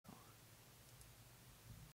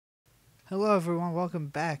Hello everyone, welcome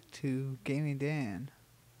back to Gaming Dan.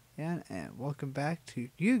 And welcome back to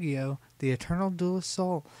YuGiOh, the Eternal Duelist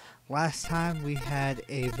Soul. Last time we had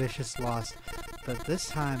a vicious loss, but this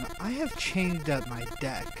time I have changed up my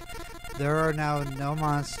deck. There are now no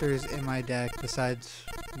monsters in my deck besides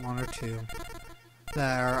one or two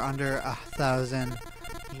that are under 1,000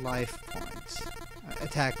 life points.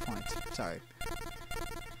 Attack points, sorry.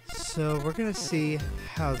 So we're going to see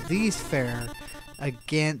how these fare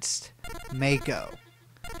against Mako.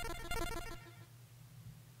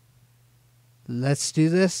 Let's do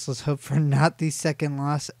this. Let's hope for not the second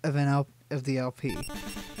loss of the LP.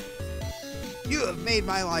 You have made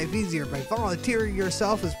my life easier by volunteering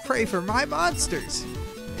yourself as prey for my monsters.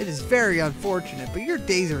 It is very unfortunate, but your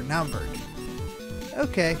days are numbered.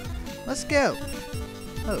 Okay, let's go.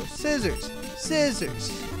 Oh, scissors.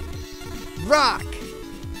 Scissors. Rock.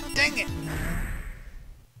 Dang it.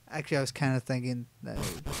 Actually, I was kind of thinking that I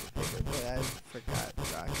forgot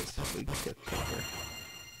rock is weak to cover.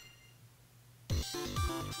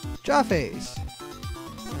 Jaw phase.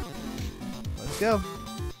 Let's go.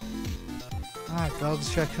 Alright, Bell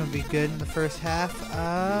Destruction would be good in the first half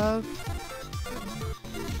of...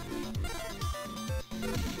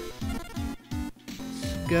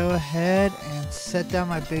 Let's go ahead and set down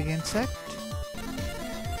my big insect.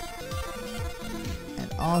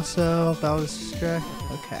 And also Bell Destruction.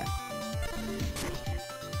 Okay.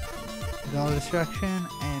 Bell Destruction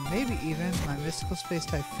and maybe even my Mystical Space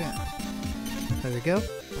Typhoon. There we go.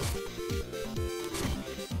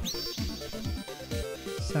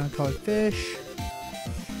 7-colored fish.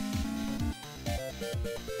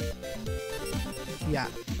 Yeah.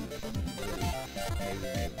 Maybe.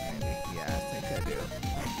 Yeah, I think I do.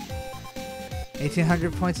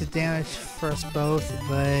 1,800 points of damage for us both,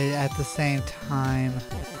 but at the same time,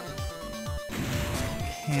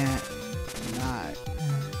 can't not.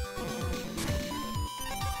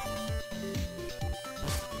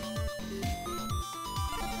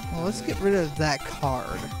 Well, let's get rid of that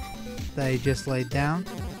card that I just laid down.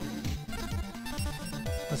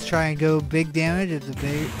 Let's try and go big damage at the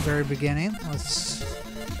very beginning. Let's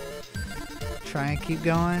try and keep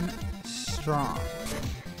going strong.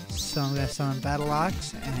 So I'm going to summon Battle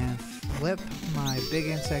Ox and flip my big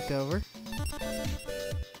insect over.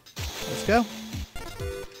 Let's go.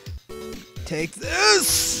 Take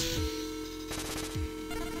this!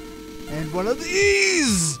 And one of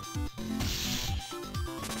these!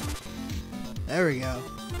 There we go.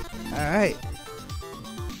 Alright.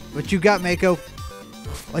 What you got, Mako?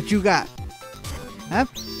 What you got? Huh?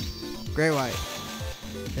 Great White.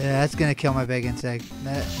 Yeah, that's gonna kill my big insect.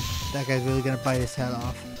 That guy's really gonna bite his head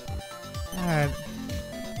off. Alright.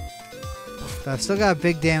 But I've still got a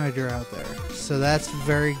big damager out there. So that's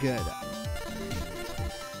very good.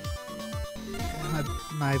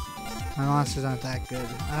 My monsters aren't that good.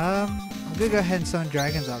 I'm gonna go ahead and summon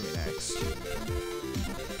Dragon Zombie next.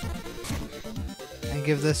 And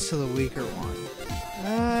give this to the weaker one.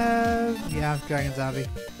 Yeah, Dragon Zombie.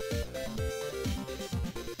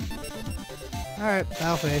 Alright,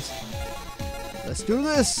 battle phase. Let's do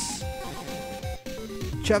this!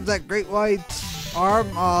 Chop that great white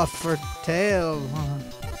arm off for tail.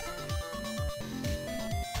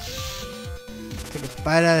 Take a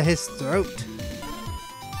bite out of his throat.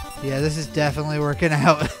 Yeah, this is definitely working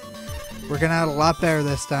out. Working out a lot better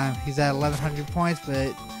this time. He's at 1,100 points,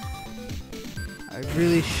 but I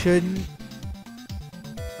really shouldn't.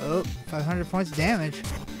 Oh, 500 points of damage.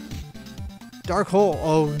 Dark hole.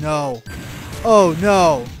 Oh no. Oh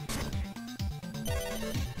no.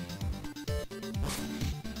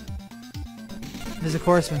 There's a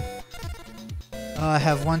Horseman. Oh, I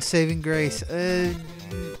have one saving grace.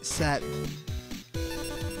 Set.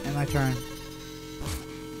 And my turn.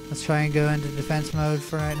 Let's try and go into defense mode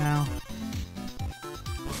for right now.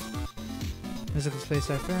 Mystical Space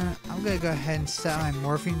Typhoon. I'm going to go ahead and set my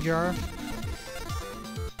Morphing Jar.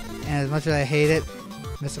 And as much as I hate it,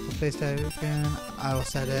 Mystical Space Typhoon, I will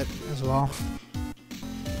set it as well.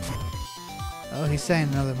 Oh, he's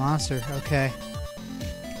setting another monster. Okay.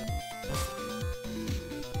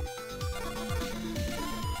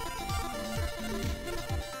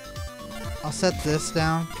 I'll set this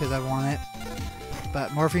down because I want it.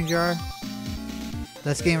 But Morphing Jar,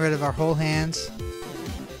 that's getting rid of our whole hands.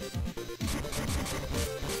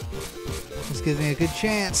 This gives me a good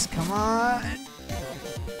chance. Come on.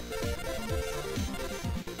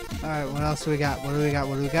 Alright, what else do we got? What do we got?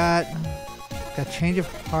 What do we got? Got Change of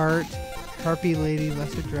Heart, Harpy Lady,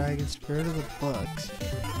 Lesser Dragon, Spirit of the Books.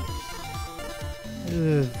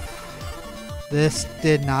 Ugh. This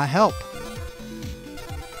did not help.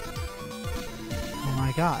 Oh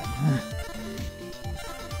my god.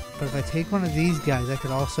 But if I take one of these guys, I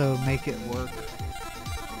could also make it work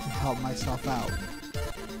and help myself out.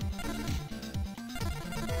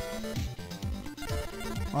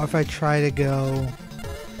 Or if I try to go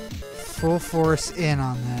full force in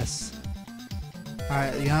on this.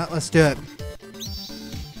 Alright, you know what? Let's do it.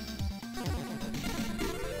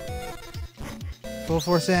 Full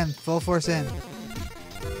force in. Full force in.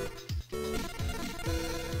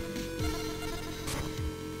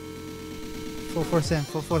 Full force in.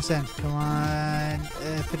 Full force in. Come on.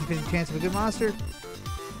 50-50 chance of a good monster.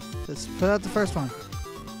 Let's put out the first one.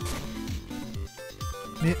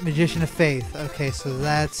 Magician of Faith. Okay, so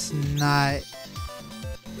that's not...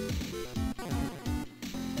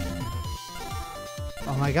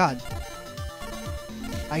 Oh my god.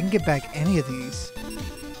 I can get back any of these.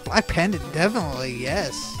 Black Pendant, definitely,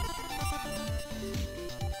 yes.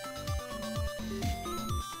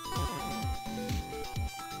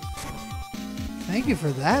 Thank you for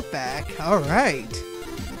that back. Alright.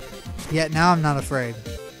 Yeah, now I'm not afraid.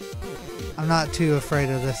 I'm not too afraid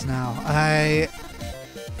of this now.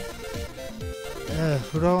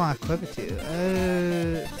 Who do I want to equip it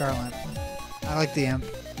to? Garland. I like the imp.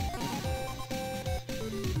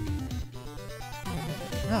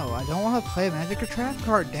 No, I don't want to play a magic or trap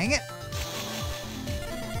card, dang it!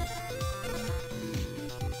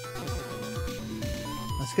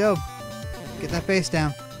 Let's go. Get that face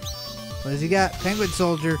down. What has he got? Penguin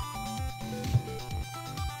Soldier.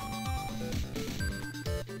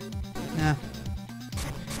 Nah.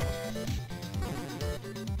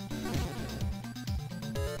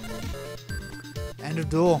 End of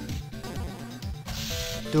duel.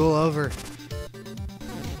 Duel over.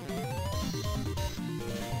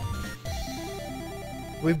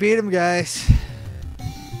 We beat him, guys.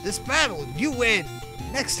 This battle, you win.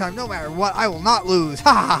 Next time, no matter what, I will not lose.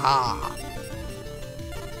 Ha ha ha.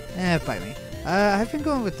 Bite me. I've been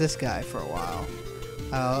going with this guy for a while.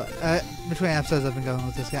 Between episodes, I've been going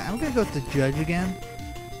with this guy. I'm gonna go with the Judge again.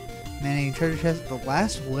 Manning treasure chest. The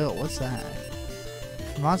Last Will. What's that?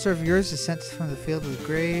 If a monster of yours is sent from the field to the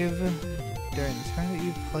grave. During the turn that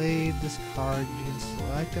you played this card, you can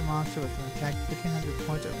select a monster with an attack 1500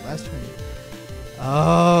 points or less from you.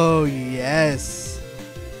 Oh, yes.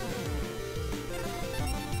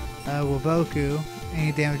 Waboku.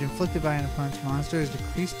 Any damage inflicted by an opponent's monster is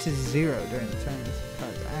decreased to 0 during the turn this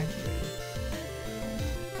card is activated.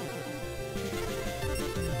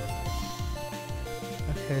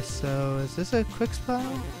 Okay, so is this a quick spell?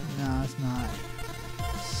 No, it's not.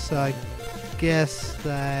 So I guess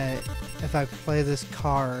that if I play this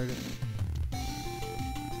card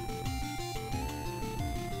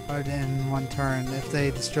in one turn, if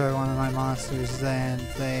they destroy one of my monsters, then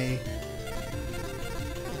I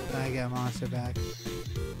get a monster back.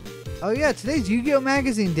 Oh yeah, today's YuGiOh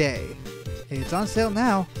Magazine Day. Hey, it's on sale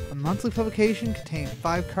now. A monthly publication containing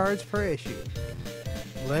 5 cards per issue.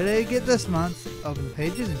 What did I get this month? Open the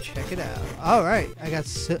pages and check it out. Alright, I got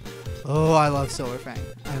oh, I love Silverfang.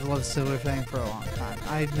 I've loved Silverfang for a long time.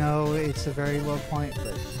 I know it's a very low point,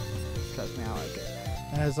 but trust me, I like it.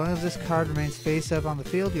 As long as this card remains face up on the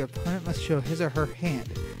field, your opponent must show his or her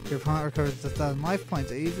hand. Your opponent recovers 1,000 life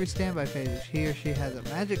points at every standby phase if he or she has a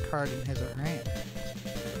magic card in his or her hand.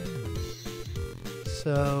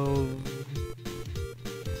 So,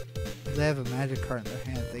 if they have a magic card in their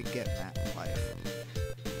hand, they get that life.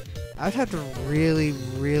 I would have to really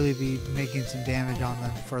be making some damage on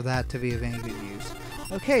them for that to be of any good use.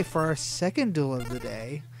 Okay, for our second duel of the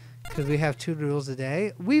day, because we have 2 duels a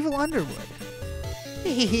day, Weaville Underwood.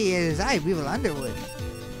 It is I, Weaville Underwood.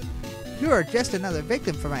 You are just another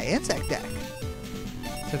victim for my insect deck.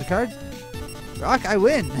 So the card? Rock, I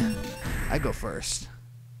win. I go first.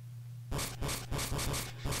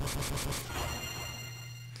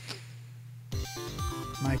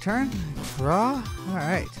 My turn? Draw?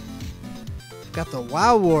 Alright. Got the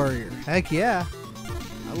WoW Warrior. Heck yeah.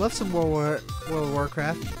 I love some World of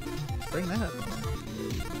Warcraft. Bring that up.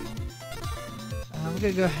 I'm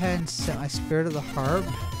gonna go ahead and set my Spirit of the Harp,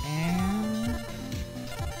 and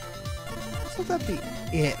let's let that be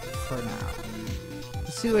it for now.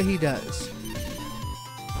 Let's see what he does.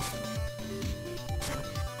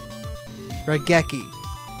 Raigeki.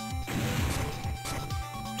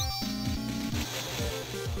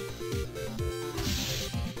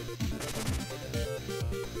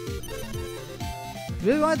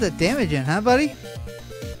 Really want the damage in, huh, buddy?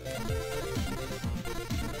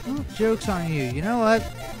 Well, joke's on you. You know what?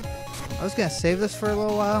 I was gonna save this for a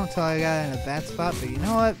little while until I got in a bad spot, but you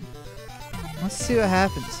know what? Let's see what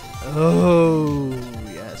happens. Oh,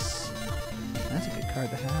 yes. That's a good card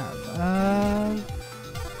to have.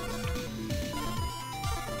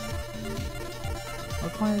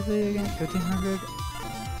 What point is it again? 1500?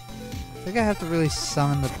 I think I have to really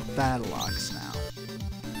summon the battle ox now.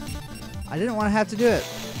 I didn't want to have to do it,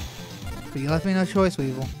 but you left me no choice,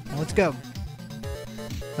 Weaville. Well, let's go.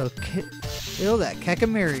 So, kill that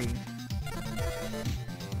Kakamiri.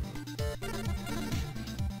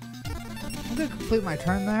 I'm gonna complete my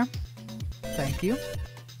turn there. Thank you.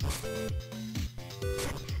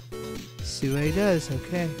 See what he does.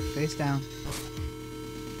 Okay, face down.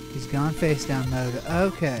 He's gone face down mode.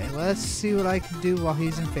 Okay, let's see what I can do while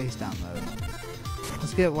he's in face down mode.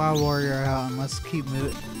 Let's get Wild Warrior out and let's keep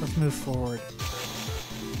moving. Let's move forward.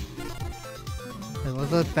 Okay,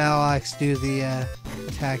 let's let Battle Axe do the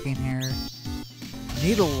attacking here.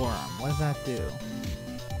 Needleworm. What does that do?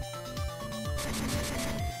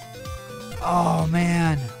 Oh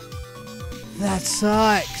man, that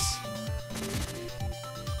sucks.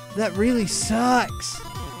 That really sucks.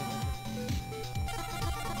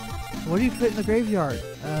 What do you put in the graveyard?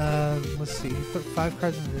 Let's see. You put 5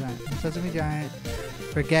 cards in the giant. Sesame Giant,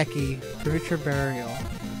 Regeki, Premature Burial,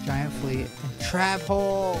 Giant Fleet, and Trap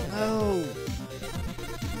Hole. No.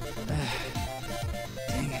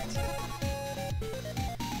 Dang it.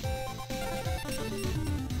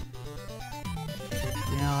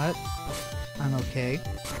 You know what? I'm okay.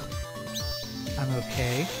 I'm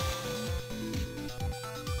okay.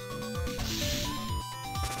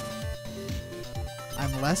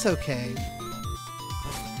 I'm less okay.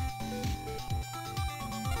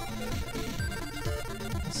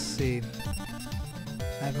 Let's see.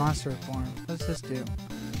 I have Monster Reform. What's this do?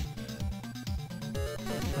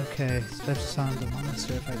 Okay, special summon the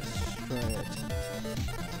monster if I destroy it.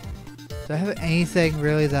 Do I have anything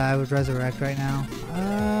really that I would resurrect right now?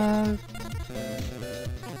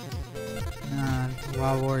 Nah,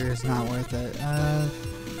 Wild Warrior is not worth it.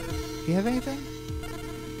 Do you have anything?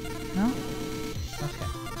 No? Okay.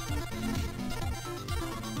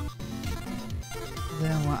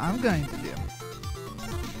 Then what I'm going to do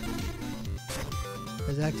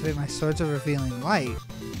is activate my Swords of Revealing Light.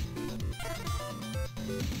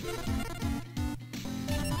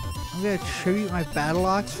 I'm going to tribute my Battle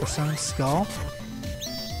Ox for Summoned Skull.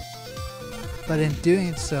 But in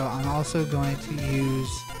doing so, I'm also going to use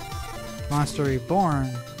Monster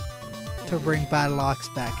Reborn to bring Battle Ox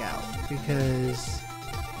back out. Because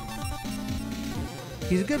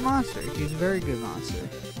he's a good monster. He's a very good monster.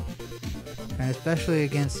 And especially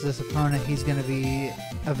against this opponent, he's going to be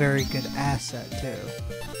a very good asset too.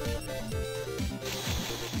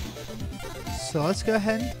 So let's go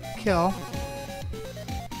ahead and kill.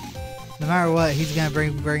 No matter what, he's going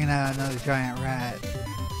to bring out another giant rat.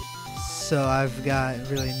 So I've got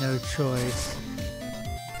really no choice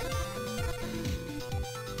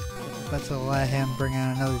but to let him bring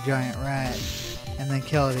out another giant rat. And then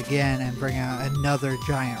kill it again and bring out another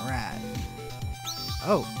giant rat.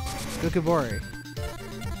 Oh, Gukabori.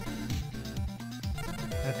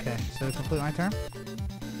 Okay, so to complete my turn.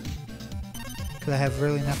 Because I have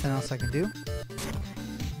really nothing else I can do.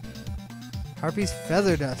 Harpy's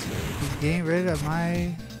Feather Duster. He's getting rid of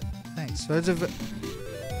my thing. Swords of...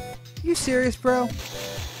 You serious, bro?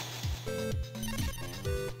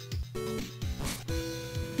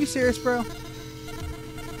 You serious, bro?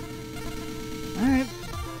 Alright,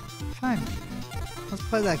 fine. Let's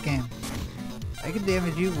play that game. I can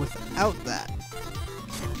damage you without that.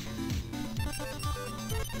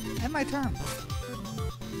 And my turn.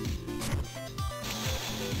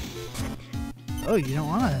 Oh, you don't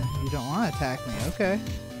wanna attack me, okay.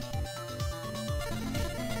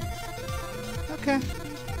 Okay.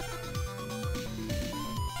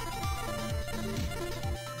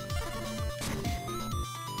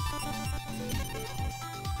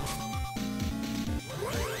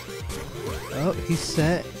 Oh, he's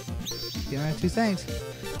set. Give me 2 things.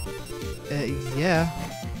 Yeah.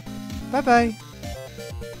 Bye-bye.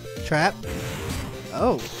 Trap.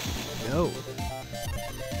 Oh. No.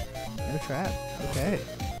 No trap. Okay.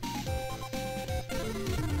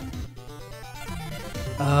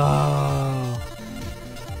 Oh.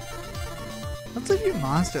 Let's leave you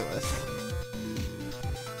monsterless.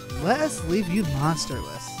 Let us leave you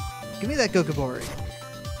monsterless. Give me that Gokabori.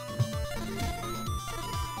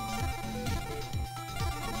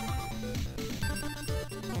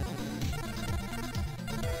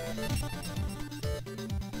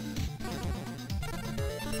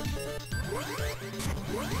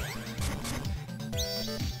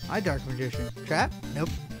 Hi, Dark Magician. Trap? Nope.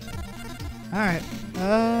 Alright.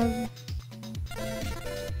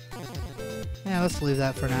 Yeah, let's leave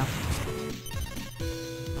that for now.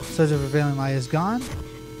 Swords of Revealing Light is gone.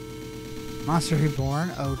 Monster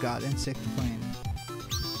Reborn. Oh god, Insect Queen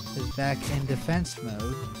is back in defense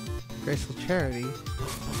mode. Graceful Charity.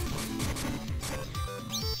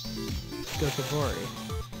 Gokabori.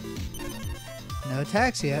 No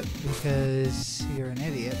attacks yet because you're an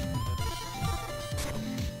idiot.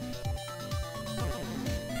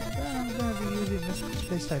 But I'm going to be using Mystical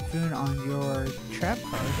Space Typhoon on your trap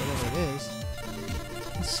card, whatever it is.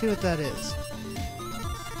 Let's see what that is.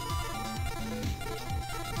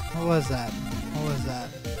 What was that? What was that?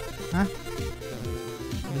 Huh?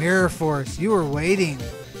 Mirror Force. You were waiting.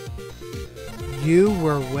 You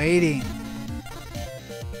were waiting.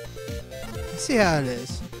 Let's see how it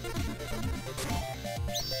is.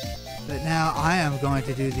 But now I am going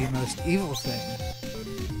to do the most evil thing.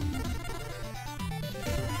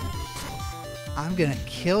 I'm going to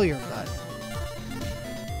kill your butt.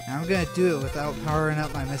 And I'm going to do it without powering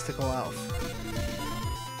up my mystical elf.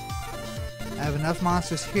 I have enough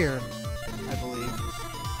monsters here, I believe,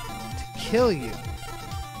 to kill you.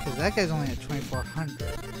 Because that guy's only at 2,400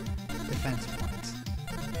 defense points.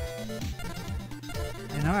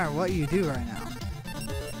 And no matter what you do right now,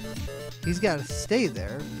 he's got to stay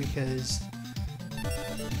there because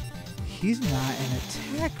he's not in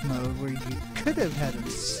attack mode where you could have had him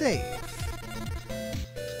safe.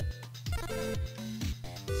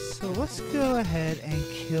 So let's go ahead and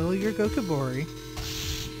kill your Gokabori,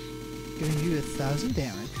 giving you 1,000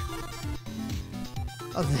 damage.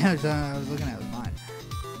 Oh, the damage I was looking at was mine.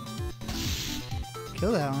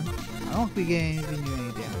 Kill that one. I won't be giving you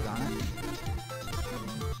any damage on it.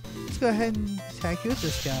 Let's go ahead and attack you with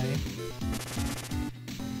this guy.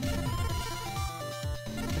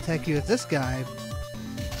 Attack you with this guy.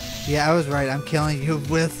 Yeah, I was right. I'm killing you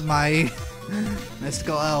with my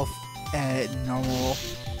mystical elf at normal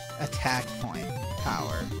attack point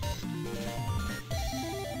power.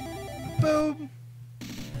 Boom!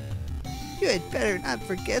 You had better not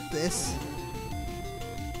forget this.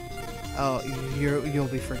 Oh, you'll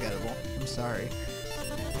be forgettable. I'm sorry.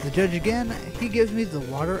 The judge again, he gives me the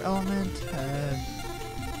water element, and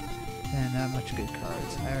not much good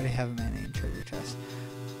cards. I already have a mana in treasure chest.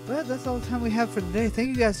 But that's all the time we have for today. Thank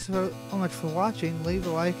you guys so much for watching. Leave a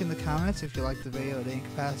like in the comments if you liked the video at any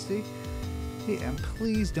capacity. And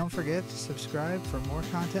please don't forget to subscribe for more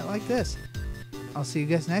content like this. I'll see you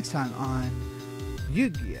guys next time on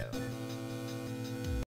YuGiOh.